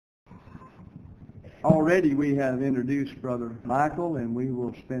Already we have introduced Brother Michael, and we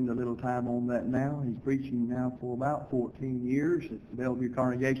will spend a little time on that now. He's preaching now for about 14 years at the Bellevue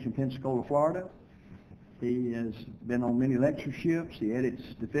Congregation in Pensacola, Florida. He has been on many lectureships. He edits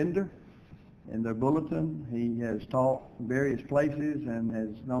Defender in their bulletin. He has taught various places and has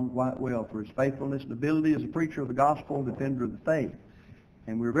known quite well for his faithfulness and ability as a preacher of the gospel, defender of the faith.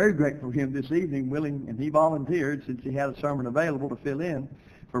 And we're very grateful for him this evening, willing, and he volunteered since he had a sermon available to fill in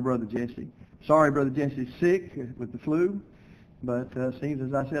for Brother Jesse. Sorry, Brother Jesse's sick with the flu, but seems,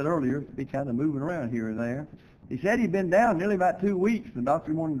 as I said earlier, to be kind of moving around here and there. He said he'd been down nearly about 2 weeks. The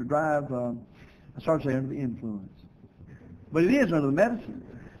doctor wanted him to drive, I started saying under the influence. But it is under the medicine.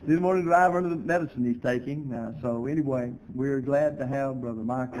 Didn't want to drive under the medicine he's taking. So anyway, we're glad to have Brother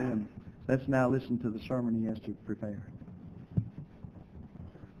Michael, and let's now listen to the sermon he has to prepare.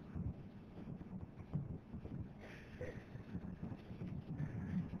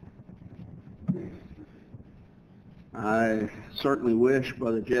 I certainly wish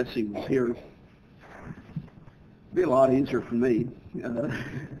Brother Jesse was here. It'd be a lot easier for me.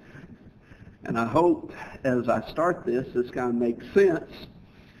 And I hope as I start this kind of makes sense.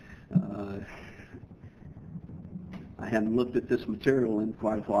 I hadn't looked at this material in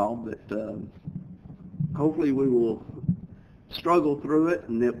quite a while, but hopefully we will struggle through it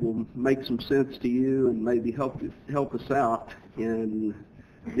and it will make some sense to you and maybe help us out in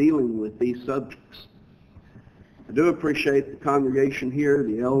dealing with these subjects. I do appreciate the congregation here,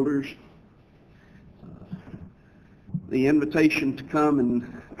 the elders, the invitation to come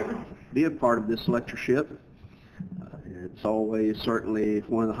and be a part of this lectureship. It's always certainly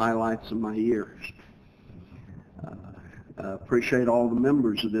one of the highlights of my years. I appreciate all the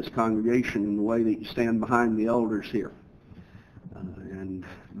members of this congregation and the way that you stand behind the elders here. And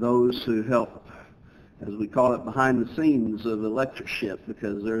those who help, as we call it, behind the scenes of the lectureship,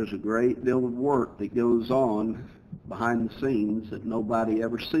 because there's a great deal of work that goes on behind the scenes that nobody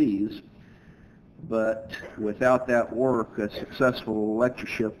ever sees. But without that work, a successful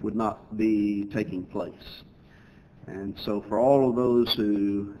lectureship would not be taking place. And so for all of those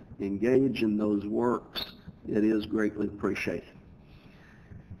who engage in those works, it is greatly appreciated.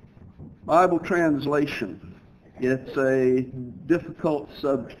 Bible translation. It's a difficult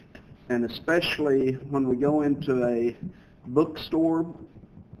subject, and especially when we go into a bookstore,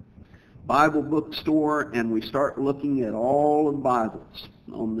 Bible bookstore, and we start looking at all the Bibles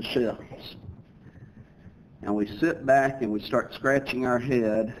on the shelves. And we sit back and we start scratching our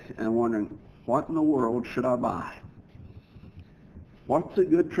head and wondering, what in the world should I buy? What's a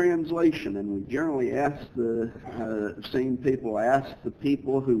good translation? And we generally ask seen people ask the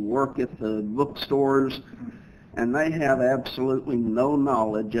people who work at the bookstores, and they have absolutely no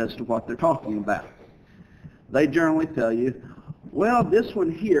knowledge as to what they're talking about. They generally tell you, well, this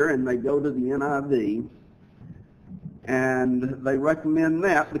one here, and they go to the NIV, and they recommend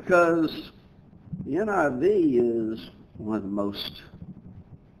that because the NIV is one of the most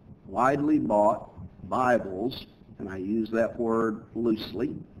widely bought Bibles, and I use that word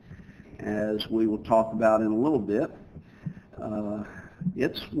loosely, as we will talk about in a little bit.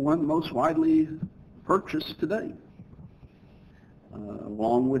 It's one of the most widely purchased today,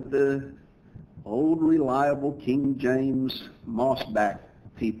 along with the old reliable King James mossback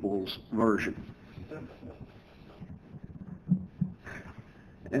people's version.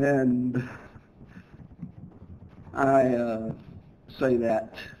 And I say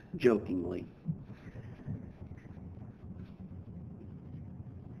that jokingly.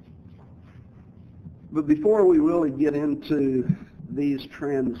 But before we really get into these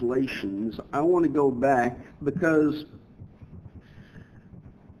translations, I want to go back because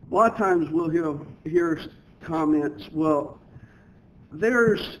a lot of times we'll hear comments, well,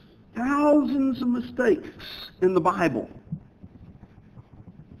 there's thousands of mistakes in the Bible.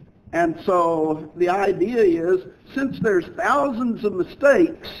 And so the idea is, since there's thousands of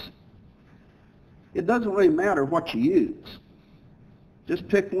mistakes, it doesn't really matter what you use. Just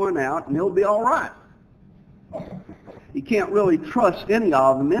pick one out and it'll be all right. You can't really trust any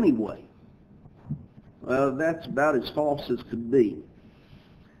of them anyway. Well, that's about as false as could be.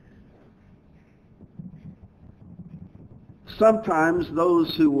 Sometimes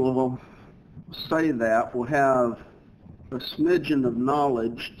those who will say that will have a smidgen of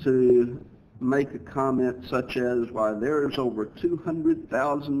knowledge to make a comment such as, why, there's over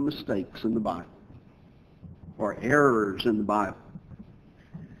 200,000 mistakes in the Bible, or errors in the Bible.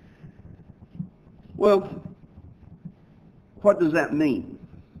 Well, what does that mean?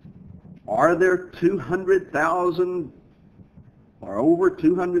 Are there 200,000 or over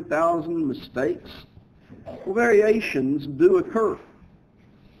 200,000 mistakes? Well, variations do occur.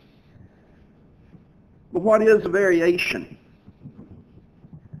 But what is a variation?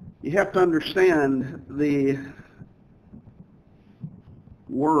 You have to understand the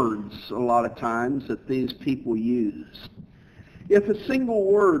words a lot of times that these people use. If a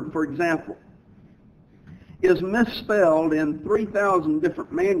single word, for example, is misspelled in 3,000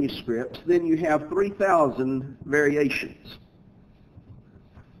 different manuscripts, then you have 3,000 variations.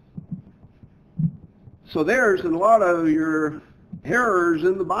 So there's a lot of your errors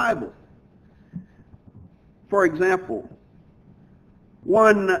in the Bible. For example,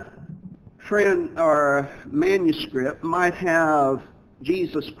 one manuscript might have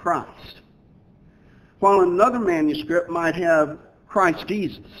Jesus Christ, while another manuscript might have Christ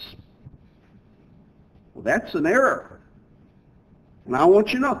Jesus. Well, that's an error. And I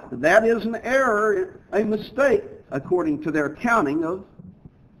want you to know that is an error, a mistake, according to their counting of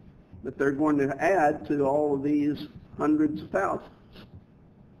that they're going to add to all of these hundreds of thousands.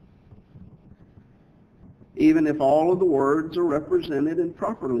 Even if all of the words are represented and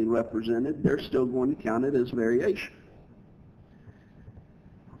properly represented, they're still going to count it as variation.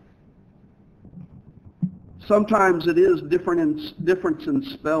 Sometimes it is difference in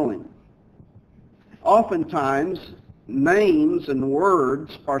spelling. Oftentimes, names and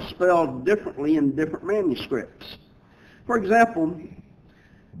words are spelled differently in different manuscripts. For example,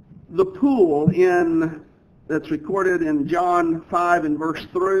 the pool that's recorded in John 5 and verse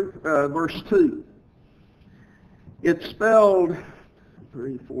 2. It's spelled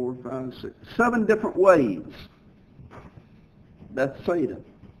 3, 4, 5, 6, 7 different ways. That's Satan.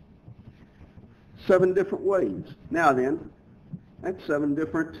 7 different ways. Now then, that's 7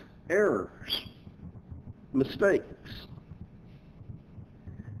 different errors, mistakes.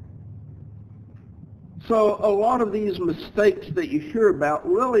 So a lot of these mistakes that you hear about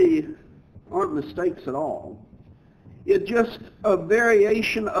really aren't mistakes at all. It's just a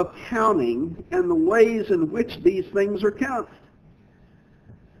variation of counting and the ways in which these things are counted.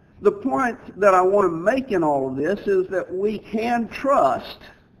 The point that I want to make in all of this is that we can trust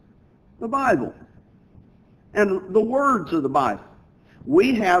the Bible and the words of the Bible.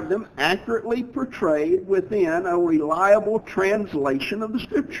 We have them accurately portrayed within a reliable translation of the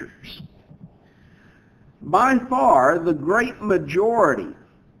Scriptures. By far, the great majority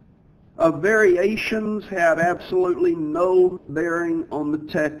of variations have absolutely no bearing on the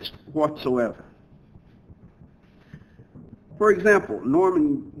text whatsoever. For example,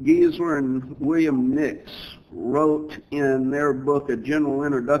 Norman Geisler and William Nix wrote in their book, A General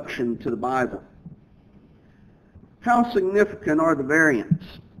Introduction to the Bible, how significant are the variants?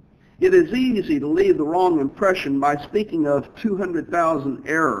 It is easy to leave the wrong impression by speaking of 200,000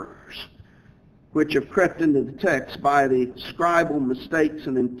 errors which have crept into the text by the scribal mistakes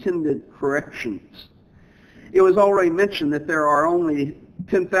and intended corrections. It was already mentioned that there are only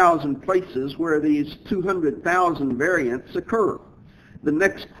 10,000 places where these 200,000 variants occur. The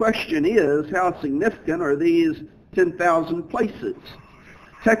next question is, how significant are these 10,000 places?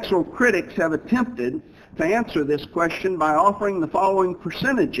 Textual critics have attempted to answer this question by offering the following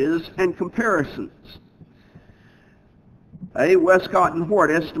percentages and comparisons. Westcott and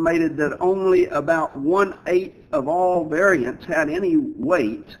Hort estimated that only about 1/8 of all variants had any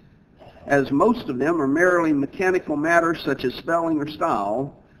weight, as most of them are merely mechanical matters such as spelling or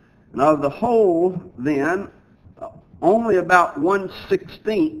style. And of the whole, then, only about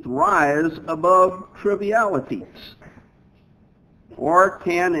 1/16 rise above trivialities, or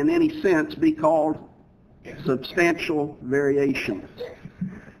can in any sense be called substantial variations.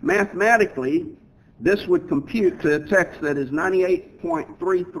 Mathematically, this would compute to a text that is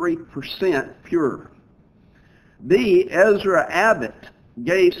 98.33% pure. Ezra Abbott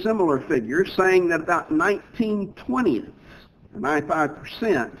gave similar figures, saying that about 19/20,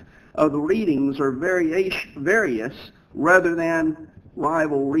 95% of the readings are various rather than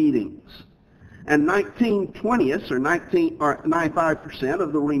rival readings. And 19/20 or 95%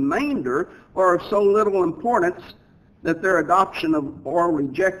 of the remainder are of so little importance that their adoption or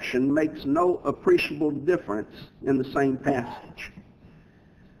rejection makes no appreciable difference in the same passage.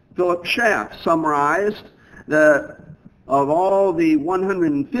 Philip Schaff summarized that of all the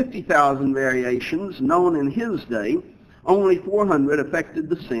 150,000 variations known in his day, only 400 affected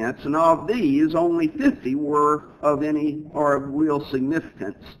the sense, and of these, only 50 were of any or of real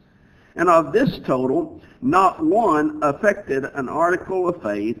significance. And of this total, not one affected an article of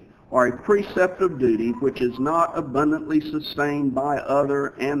faith or a precept of duty which is not abundantly sustained by other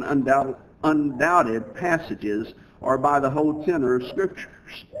and undoubted passages or by the whole tenor of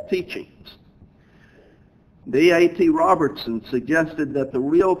Scripture's teachings. D. A.T. Robertson suggested that the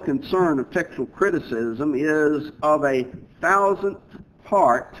real concern of textual criticism is of a 1,000th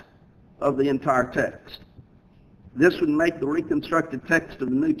part of the entire text. This would make the reconstructed text of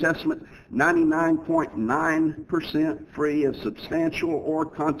the New Testament 99.9% free of substantial or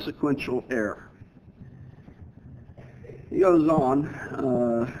consequential error. He goes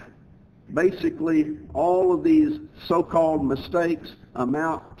on, basically all of these so-called mistakes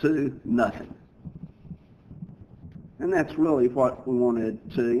amount to nothing. And that's really what we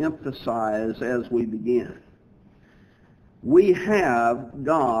wanted to emphasize as we begin. We have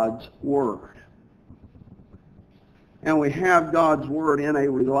God's Word. And we have God's Word in a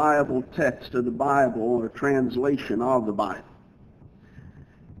reliable text of the Bible or translation of the Bible.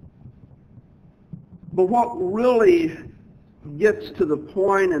 But what really gets to the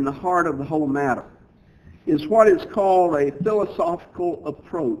point and the heart of the whole matter is what is called a philosophical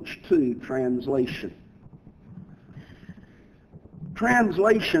approach to translation.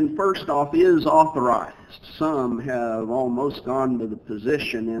 Translation, first off, is authorized. Some have almost gone to the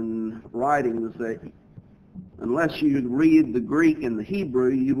position in writings that unless you read the Greek and the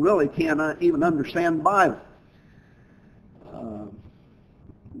Hebrew, you really cannot even understand the Bible.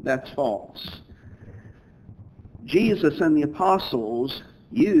 That's false. Jesus and the apostles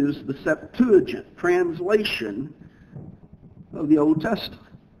used the Septuagint translation of the Old Testament.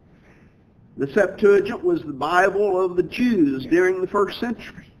 The Septuagint was the Bible of the Jews during the first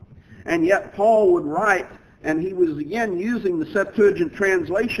century. And yet Paul would write, and he was again using the Septuagint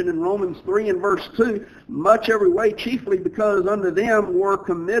translation in Romans 3 and verse 2, much every way, chiefly because unto them were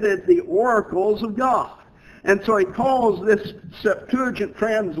committed the oracles of God. And so he calls this Septuagint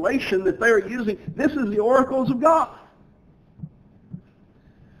translation that they're using, this is the oracles of God.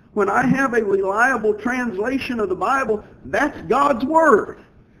 When I have a reliable translation of the Bible, that's God's Word.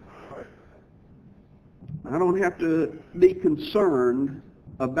 I don't have to be concerned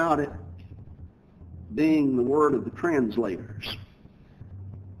about it being the word of the translators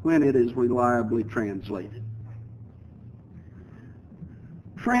when it is reliably translated.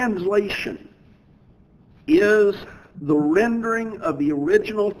 Translation is the rendering of the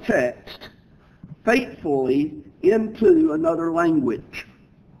original text faithfully into another language.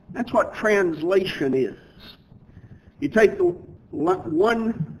 That's what translation is. You take the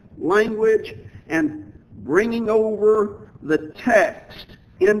one language and bringing over the text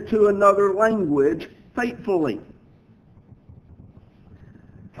into another language faithfully.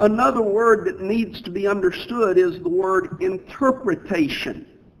 Another word that needs to be understood is the word interpretation.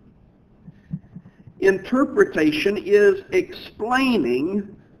 Interpretation is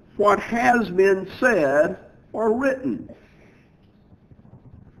explaining what has been said or written.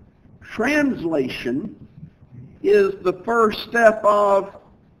 Translation is the first step of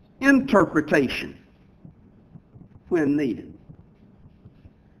interpretation when needed.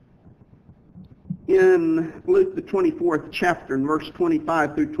 In Luke the 24th chapter, in verse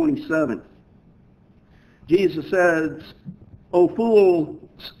 25 through 27, Jesus says, O fools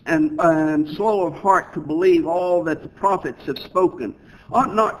and slow of heart to believe all that the prophets have spoken.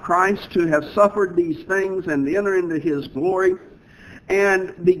 Ought not Christ to have suffered these things and enter into his glory?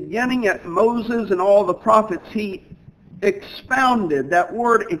 And beginning at Moses and all the prophets, he expounded. That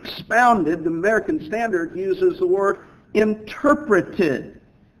word expounded, the American Standard uses the word interpreted.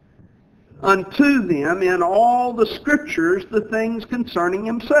 Unto them in all the scriptures the things concerning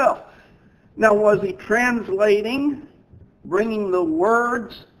himself. Now, was he translating, bringing the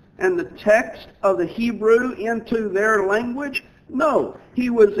words and the text of the Hebrew into their language? No,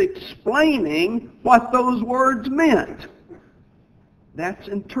 he was explaining what those words meant. That's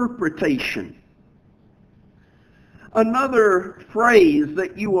interpretation. Another phrase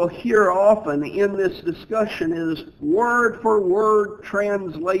that you will hear often in this discussion is word-for-word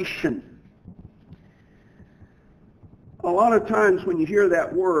translation. A lot of times when you hear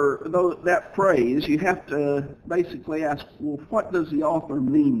that word, that phrase, you have to basically ask, well, what does the author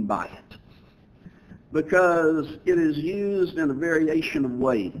mean by it? Because it is used in a variation of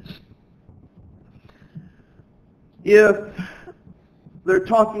ways. If they're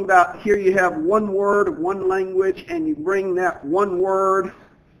talking about here you have one word of one language and you bring that one word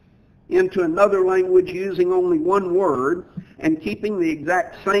into another language using only one word and keeping the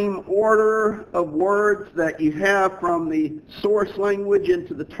exact same order of words that you have from the source language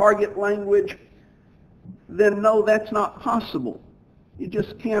into the target language, then no, that's not possible. You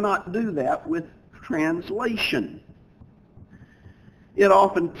just cannot do that with translation. It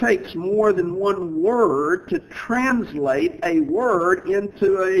often takes more than one word to translate a word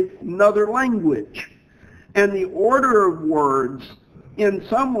into another language. And the order of words in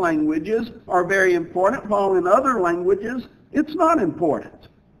some languages are very important, while in other languages it's not important.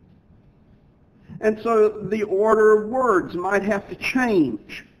 And so the order of words might have to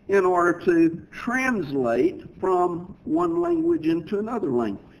change in order to translate from one language into another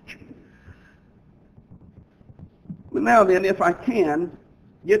language. But now then, if I can,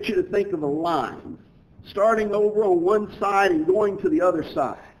 get you to think of a line, starting over on one side and going to the other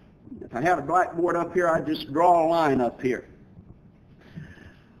side. If I had a blackboard up here, I'd just draw a line up here.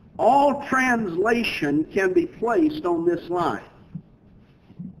 All translation can be placed on this line.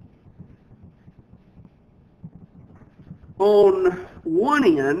 On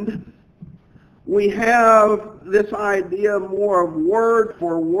one end, we have this idea more of word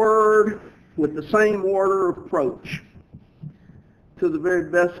for word with the same order approach to the very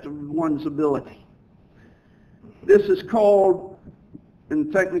best of one's ability. This is called,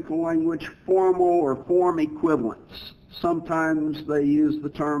 in technical language, formal or form equivalence. Sometimes they use the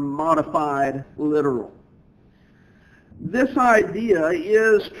term modified literal. This idea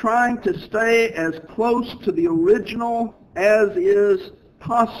is trying to stay as close to the original as is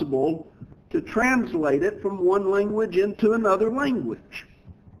possible to translate it from one language into another language.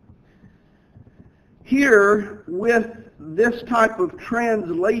 Here, with this type of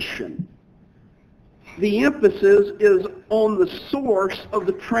translation, the emphasis is on the source of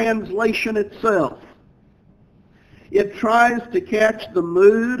the translation itself. It tries to catch the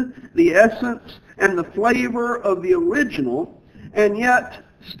mood, the essence, and the flavor of the original, and yet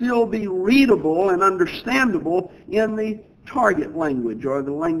still be readable and understandable in the target language, or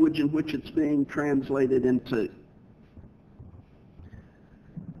the language in which it's being translated into.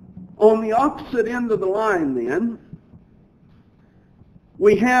 On the opposite end of the line, then,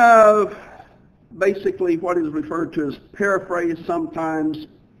 we have basically what is referred to as paraphrase sometimes.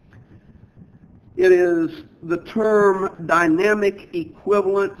 It is the term dynamic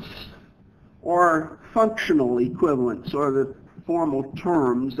equivalence or functional equivalence, or the formal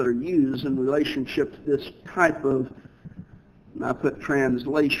terms that are used in relationship to this type of, and I put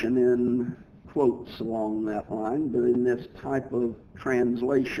translation in quotes along that line, but in this type of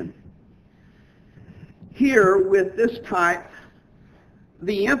translation. Here, with this type,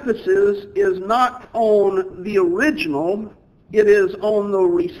 the emphasis is not on the original, it is on the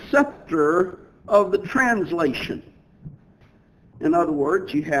receptor of the translation. In other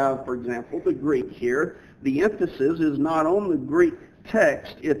words, you have, for example, the Greek here. The emphasis is not on the Greek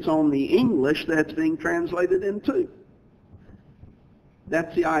text, it's on the English that's being translated into.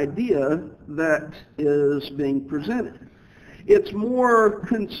 That's the idea that is being presented. It's more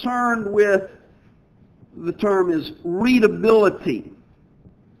concerned with, the term is readability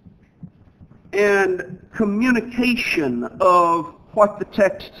and communication of what the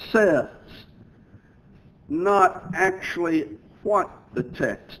text says, not actually what the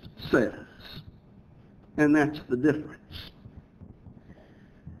text says. And that's the difference.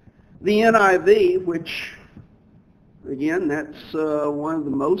 The NIV, which, again, that's one of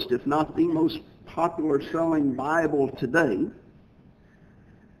the most, if not the most popular selling Bible today,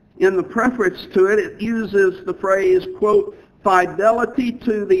 in the preface to it, it uses the phrase, quote, fidelity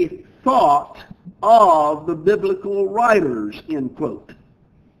to the thought of the biblical writers, end quote.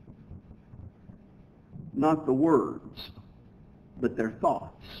 Not the words, but their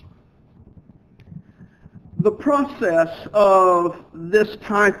thoughts. The process of this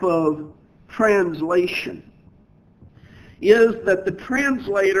type of translation is that the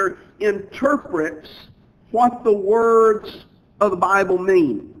translator interprets what the words of the Bible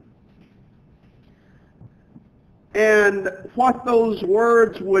mean and what those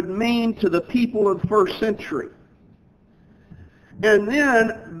words would mean to the people of the first century. And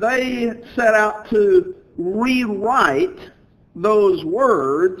then they set out to rewrite those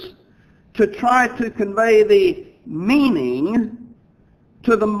words to try to convey the meaning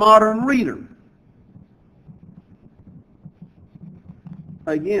to the modern reader.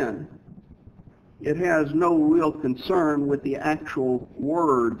 Again, it has no real concern with the actual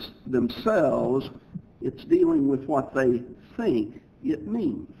words themselves. It's dealing with what they think it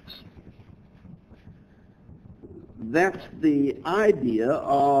means. That's the idea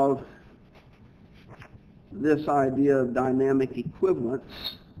of this idea of dynamic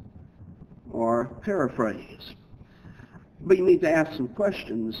equivalence or paraphrase. But you need to ask some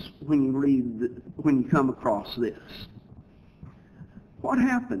questions when you read, when you come across this. What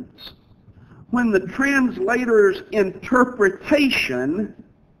happens when the translator's interpretation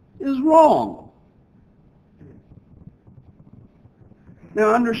is wrong?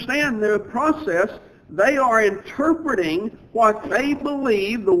 Now understand their process. They are interpreting what they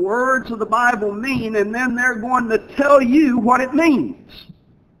believe the words of the Bible mean, and then they're going to tell you what it means.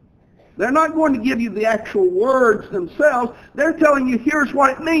 They're not going to give you the actual words themselves. They're telling you, here's what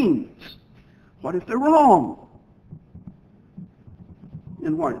it means. What if they're wrong?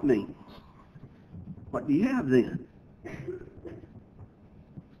 in what it means. What do you have then?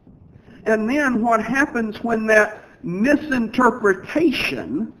 And then what happens when that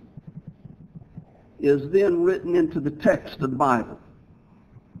misinterpretation is then written into the text of the Bible?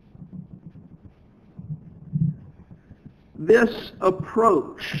 This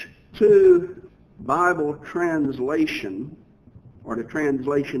approach to Bible translation, or to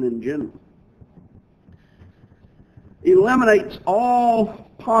translation in general, eliminates all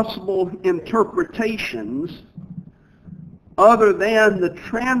possible interpretations other than the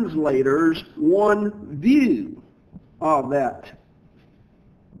translator's one view of that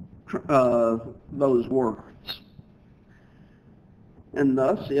those words. And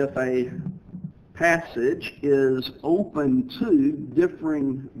thus, if a passage is open to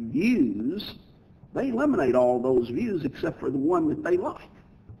differing views, they eliminate all those views except for the one that they like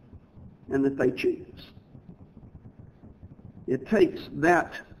and that they choose. It takes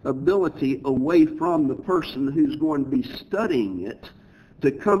that ability away from the person who's going to be studying it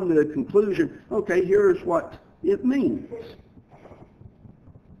to come to the conclusion, okay, here's what it means.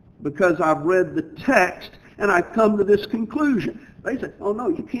 Because I've read the text and I've come to this conclusion. They say, oh no,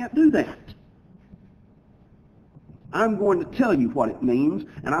 you can't do that. I'm going to tell you what it means,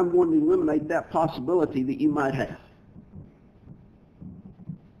 and I'm going to eliminate that possibility that you might have.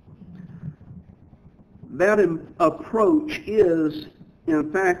 That approach is,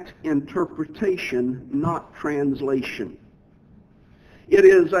 in fact, interpretation, not translation. It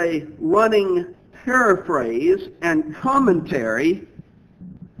is a running paraphrase and commentary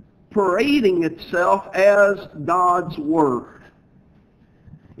parading itself as God's Word.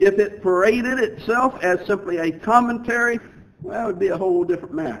 If it paraded itself as simply a commentary, well, it would be a whole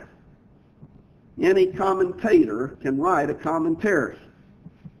different matter. Any commentator can write a commentary.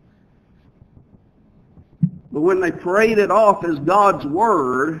 But when they parade it off as God's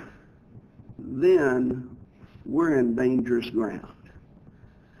Word, then we're in dangerous ground.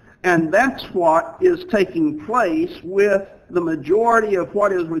 And that's what is taking place with the majority of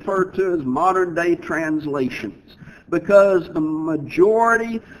what is referred to as modern-day translations. Because the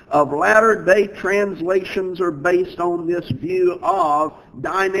majority of latter-day translations are based on this view of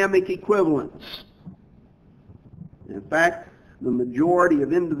dynamic equivalence. In fact, the majority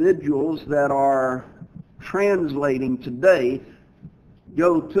of individuals that are translating today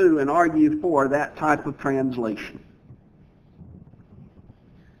go to and argue for that type of translation.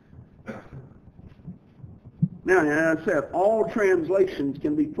 Now, as I said, all translations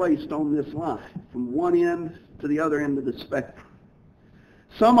can be placed on this line, from one end to the other end of the spectrum.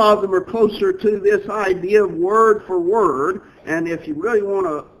 Some of them are closer to this idea of word for word, and if you really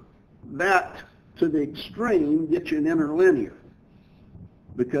want that to the extreme, get you an interlinear,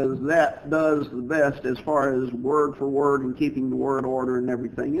 because that does the best as far as word for word and keeping the word order and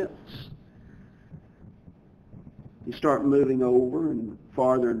everything else. You start moving over and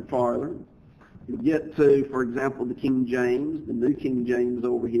farther, you get to, for example, the King James, the New King James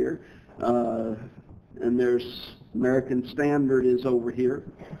over here, and there's American Standard is over here.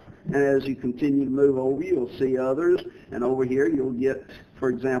 And as you continue to move over, you'll see others. And over here, you'll get, for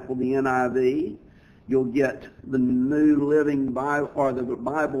example, the NIV. You'll get the New Living Bible, or the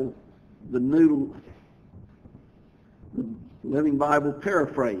New Living Bible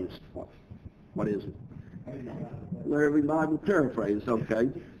Paraphrase. What is it? Living Bible Paraphrase, okay.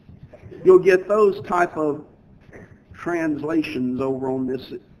 You'll get those type of translations over on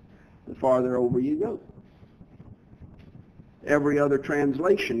this, the farther over you go. Every other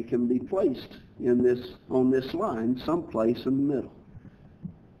translation can be placed in this, on this line, someplace in the middle,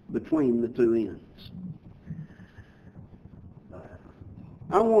 between the two ends.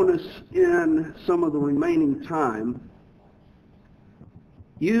 I want us, in some of the remaining time,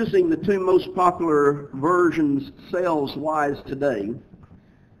 using the two most popular versions sales-wise today,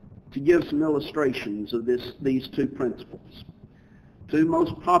 to give some illustrations of these two principles. Two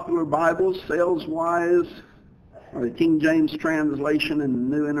most popular Bibles, sales-wise, are the King James translation and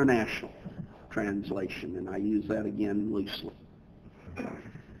the New International Translation, and I use that again loosely.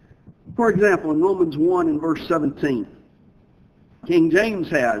 For example, in Romans 1 and verse 17, King James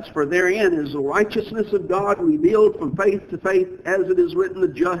has, "For therein is the righteousness of God revealed from faith to faith, as it is written, the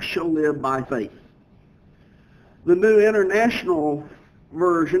just shall live by faith." The New International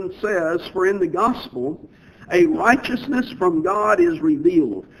Version says, "For in the gospel a righteousness from God is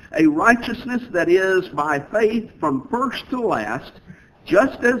revealed, a righteousness that is by faith from first to last,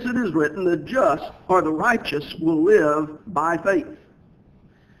 just as it is written, the just or the righteous will live by faith."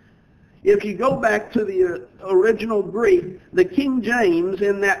 If you go back to the original Greek, the King James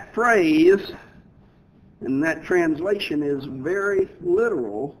in that phrase And that translation is very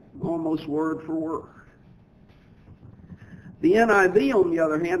literal, almost word for word. The NIV, on the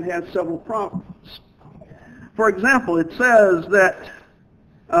other hand, has several problems. For example, it says that,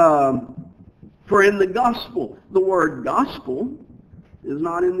 for in the gospel, the word gospel is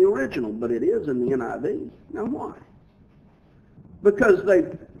not in the original, but it is in the NIV. Now why? Because they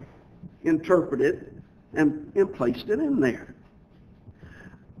interpreted and placed it in there.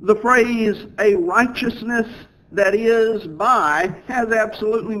 The phrase, a righteousness that is by, has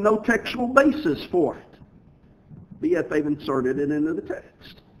absolutely no textual basis for it. But yet they've inserted it into the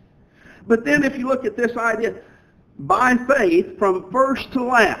text. But then if you look at this idea, by faith, from first to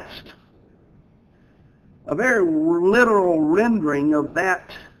last, a very literal rendering of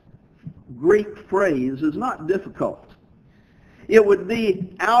that Greek phrase is not difficult. It would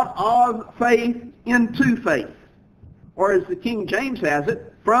be out of faith into faith. Or as the King James has it,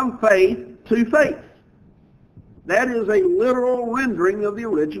 from faith to faith. That is a literal rendering of the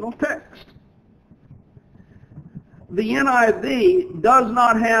original text. The NIV does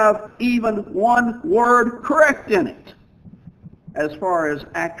not have even one word correct in it as far as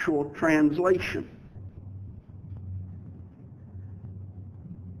actual translation.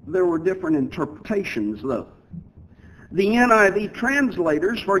 There were different interpretations, though. The NIV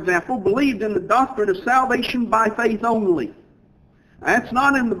translators, for example, believed in the doctrine of salvation by faith only. That's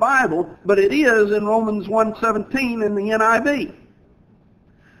not in the Bible, but it is in Romans 1:17 in the NIV.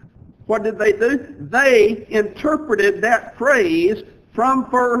 What did they do? They interpreted that phrase from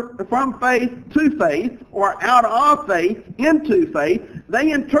faith to faith, or out of faith into faith.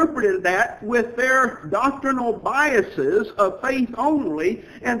 They interpreted that with their doctrinal biases of faith only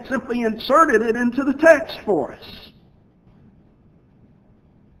and simply inserted it into the text for us.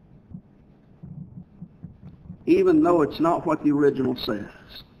 Even though it's not what the original says.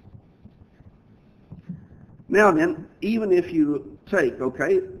 Now then, even if you take,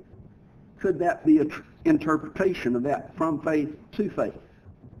 okay, could that be an interpretation of that from faith to faith?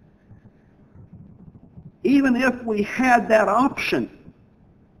 Even if we had that option,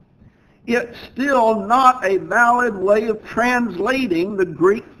 it's still not a valid way of translating the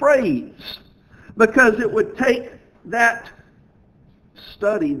Greek phrase, because it would take that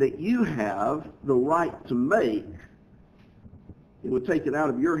study that you have the right to make, it would take it out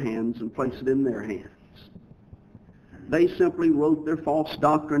of your hands and place it in their hands. They simply wrote their false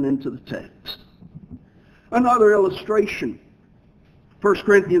doctrine into the text. Another illustration, 1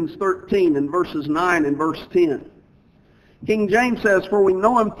 Corinthians 13 and verses 9 and verse 10. King James says, for we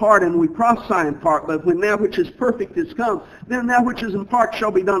know in part and we prophesy in part, but when that which is perfect is come, then that which is in part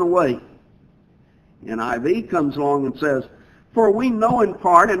shall be done away. NIV comes along and says, for we know in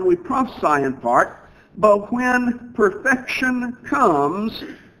part and we prophesy in part, but when perfection comes,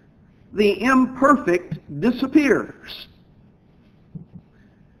 the imperfect disappears.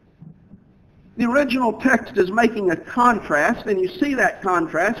 The original text is making a contrast, and you see that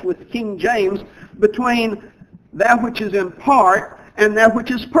contrast with King James between that which is in part and that which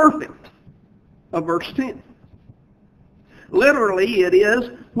is perfect of verse 10. Literally, it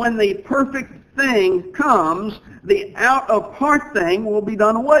is when the perfect thing comes, the out-of-part thing will be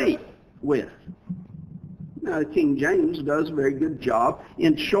done away with. Now, King James does a very good job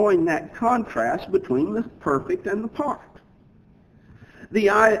in showing that contrast between the perfect and the part. The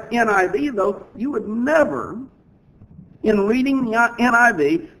NIV, though, you would never, in reading the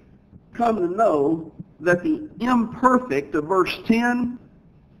NIV, come to know that the imperfect of verse 10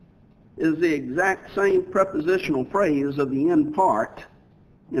 is the exact same prepositional phrase of the in part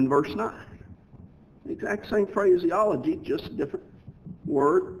in verse 9. The exact same phraseology, just a different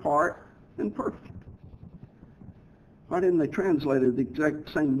word, part, and perfect. Why didn't they translate it the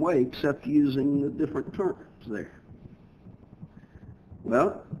exact same way except using the different terms there?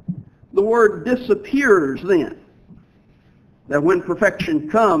 Well, the word disappears then. That when perfection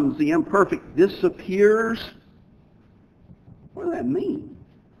comes, the imperfect disappears. What does that mean?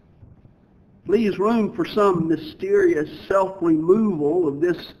 Leaves room for some mysterious self-removal of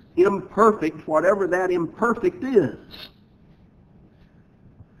this imperfect, whatever that imperfect is.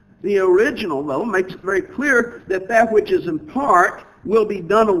 The original, though, makes it very clear that that which is in part will be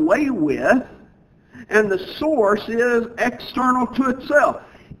done away with, and the source is external to itself.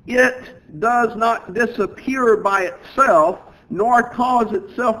 It does not disappear by itself, nor cause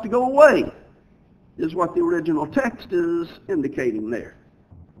itself to go away, is what the original text is indicating there.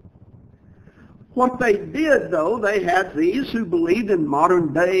 What they did, though, they had these who believed in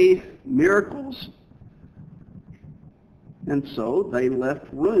modern-day miracles, And so they left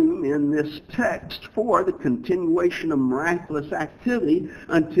room in this text for the continuation of miraculous activity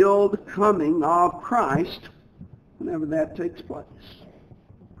until the coming of Christ, whenever that takes place.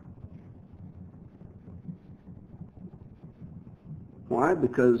 Why?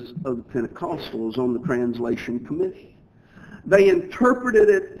 Because of the Pentecostals on the translation committee. They interpreted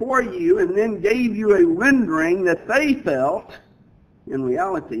it for you and then gave you a rendering that they felt, in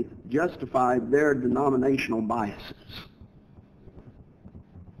reality, justified their denominational biases.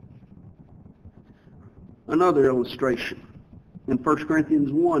 Another illustration in 1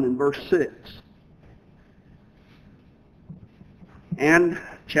 Corinthians 1 and verse 6. And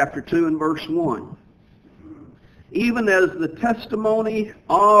chapter 2 and verse 1. Even as the testimony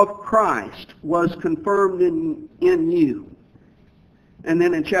of Christ was confirmed in you. And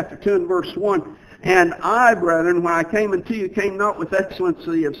then in chapter 2 and verse 1, and I, brethren, when I came unto you, came not with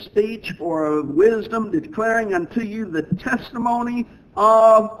excellency of speech or of wisdom, declaring unto you the testimony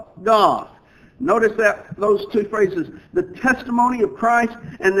of God. Notice that those two phrases, the testimony of Christ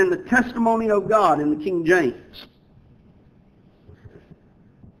and then the testimony of God in the King James.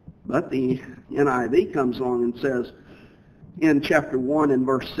 But the NIV comes along and says in chapter 1 and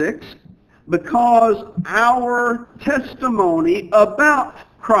verse 6, because our testimony about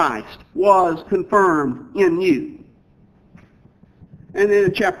Christ was confirmed in you. And then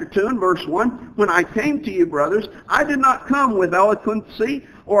in chapter 2 and verse 1, when I came to you, brothers, I did not come with eloquency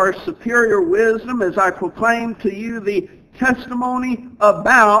or superior wisdom as I proclaimed to you the testimony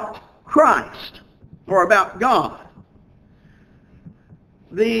about Christ, or about God.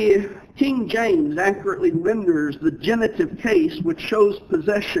 The King James accurately renders the genitive case which shows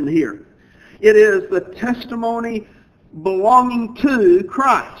possession here. It is the testimony belonging to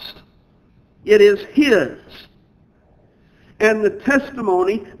Christ. It is His. And the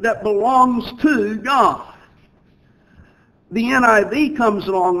testimony that belongs to God. The NIV comes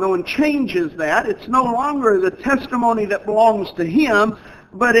along, though, and changes that. It's no longer the testimony that belongs to Him,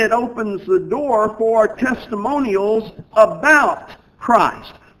 but it opens the door for testimonials about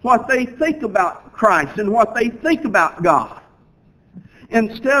Christ, what they think about Christ and what they think about God.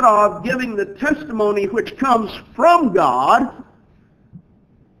 Instead of giving the testimony which comes from God,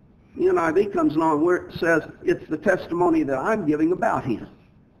 the NIV comes along where it says it's the testimony that I'm giving about Him.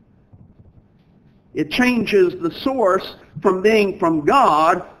 It changes the source from being from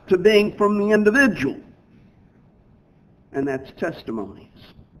God to being from the individual. And that's testimonies.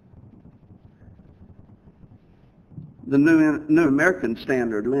 The New American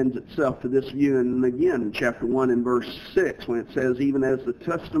Standard lends itself to this view, and again in chapter 1 and verse 6, when it says, even as the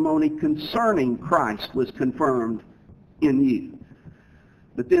testimony concerning Christ was confirmed in you.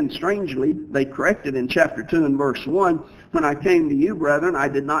 But then, strangely, they corrected in chapter 2 and verse 1, when I came to you, brethren, I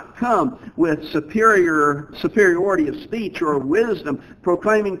did not come with superiority of speech or of wisdom,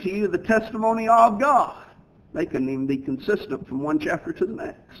 proclaiming to you the testimony of God. They couldn't even be consistent from one chapter to the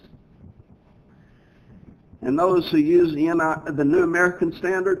next. And those who use the New American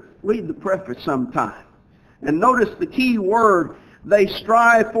Standard, read the preface sometime. And notice the key word, they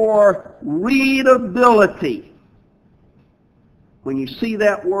strive for readability. When you see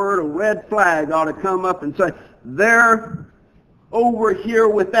that word, a red flag ought to come up and say, they're over here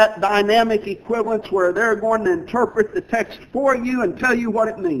with that dynamic equivalence where they're going to interpret the text for you and tell you what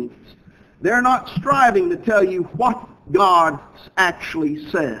it means. They're not striving to tell you what God actually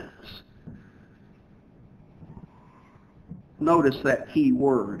says. Notice that key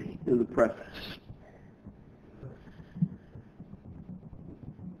word in the preface.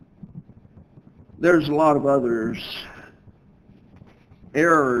 There's a lot of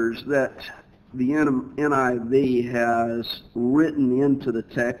errors that the NIV has written into the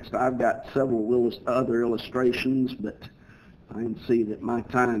text. I've got several other illustrations, but I can see that my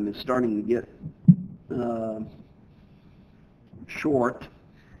time is starting to get short.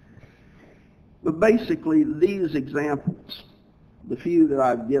 But basically, these examples, the few that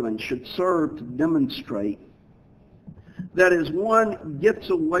I've given, should serve to demonstrate that as one gets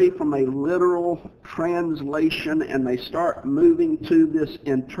away from a literal translation and they start moving to this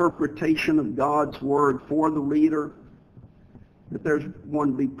interpretation of God's Word for the reader, that there's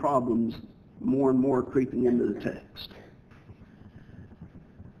going to be problems more and more creeping into the text.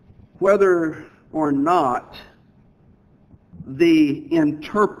 Whether or not the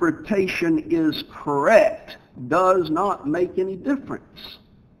interpretation is correct does not make any difference.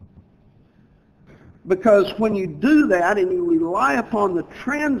 Because when you do that and you rely upon the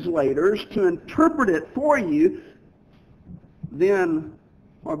translators to interpret it for you, then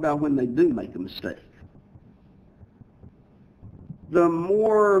what about when they do make a mistake? the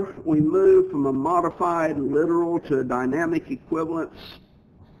more we move from a modified literal to a dynamic equivalence,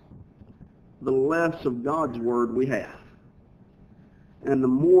 the less of God's Word we have, and the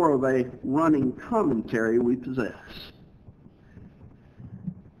more of a running commentary we possess.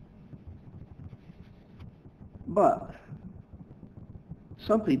 But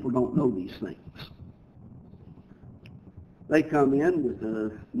some people don't know these things. They come in with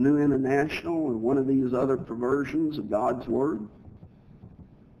the New International or one of these other perversions of God's Word.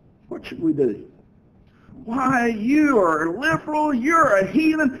 What should we do? Why, you are liberal, you're a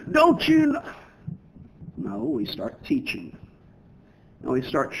heathen, don't you know? No, we start teaching. And we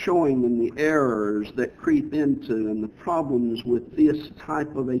start showing them the errors that creep into and the problems with this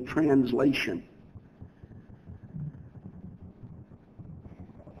type of a translation.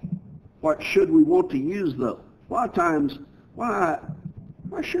 What should we want to use, though? A lot of times, why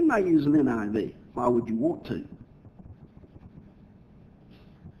shouldn't I use an NIV? Why would you want to?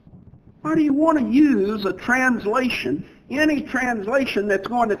 Why do you want to use a translation, any translation that's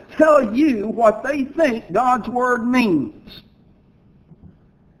going to tell you what they think God's Word means,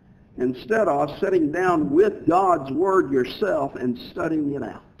 instead of sitting down with God's Word yourself and studying it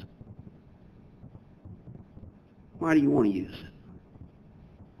out? Why do you want to use it?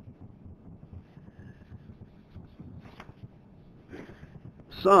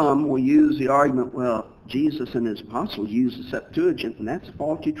 Some will use the argument, well, Jesus and his apostles used the Septuagint, and that's a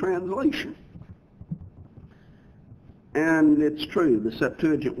faulty translation. And it's true, the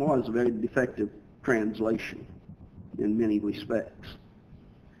Septuagint was a very defective translation in many respects.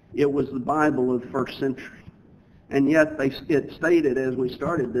 It was the Bible of the first century. And yet it stated, as we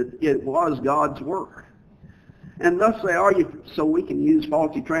started, that it was God's Word. And thus they argue, so we can use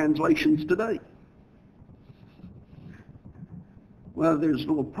faulty translations today. Well, there's a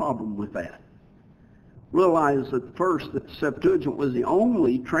little problem with that. Realize that first that the Septuagint was the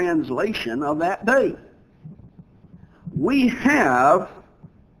only translation of that day. We have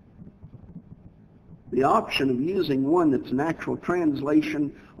the option of using one that's an actual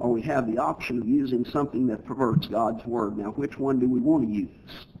translation, or we have the option of using something that perverts God's Word. Now, which one do we want to use?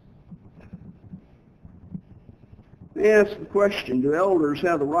 Ask the question, do elders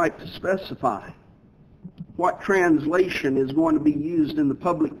have the right to specify what translation is going to be used in the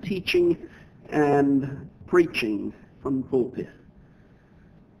public teaching and preaching from the pulpit?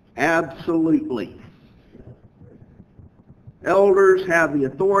 Absolutely. Elders have the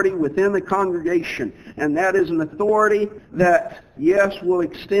authority within the congregation, and that is an authority that, yes, will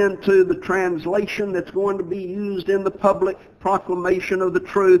extend to the translation that's going to be used in the public proclamation of the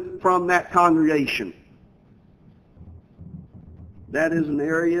truth from that congregation. That is an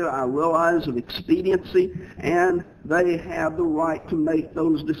area, I realize, of expediency, and they have the right to make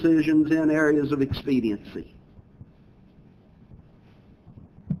those decisions in areas of expediency.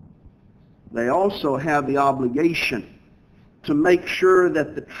 They also have the obligation to make sure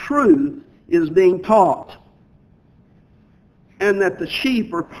that the truth is being taught and that the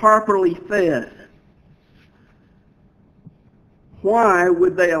sheep are properly fed. Why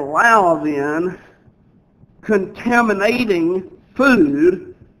would they allow, then, contaminating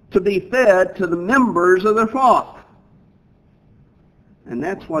food to be fed to the members of their flock? And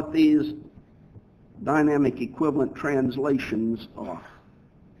that's what these dynamic equivalent translations are.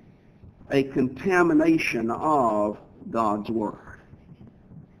 A contamination of God's Word.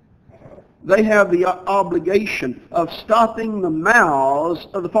 They have the obligation of stopping the mouths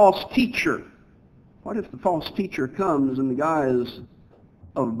of the false teacher. What if the false teacher comes in the guise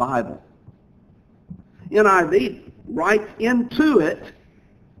of a Bible? NIV, right into it,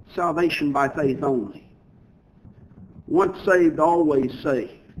 salvation by faith only. Once saved, always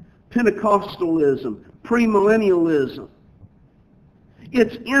saved. Pentecostalism, premillennialism.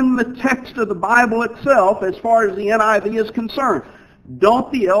 It's in the text of the Bible itself as far as the NIV is concerned.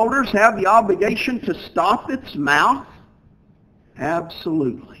 Don't the elders have the obligation to stop its mouth?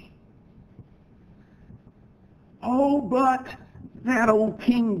 Absolutely. Oh, but that old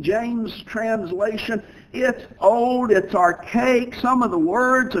King James translation, it's old, it's archaic, some of the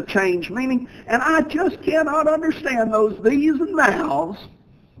words have changed meaning, and I just cannot understand those these and thous.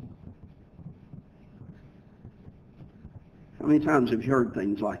 How many times have you heard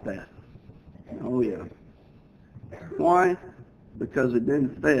things like that? Oh, yeah. Why? Because they've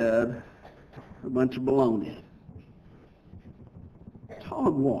been fed a bunch of baloney. It's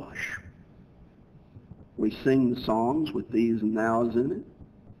hogwash. We sing the songs with these and thous in it.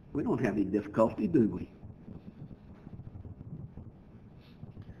 We don't have any difficulty, do we?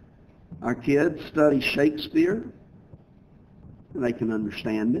 Our kids study Shakespeare, and they can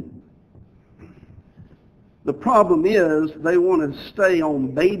understand it. The problem is they want to stay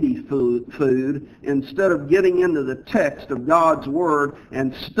on baby food instead of getting into the text of God's Word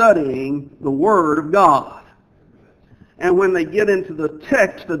and studying the Word of God. And when they get into the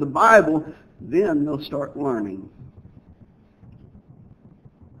text of the Bible, then they'll start learning.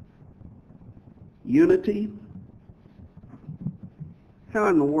 Unity. How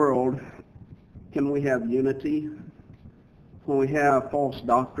in the world can we have unity when we have false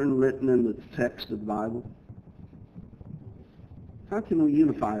doctrine written in the text of the Bible? How can we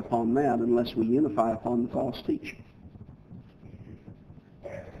unify upon that unless we unify upon the false teaching?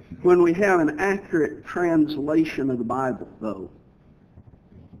 When we have an accurate translation of the Bible, though,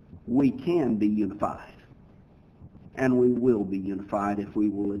 we can be unified. And we will be unified if we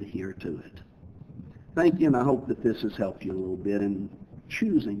will adhere to it. Thank you, and I hope that this has helped you a little bit in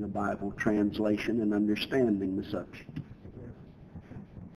choosing a Bible translation and understanding the subject.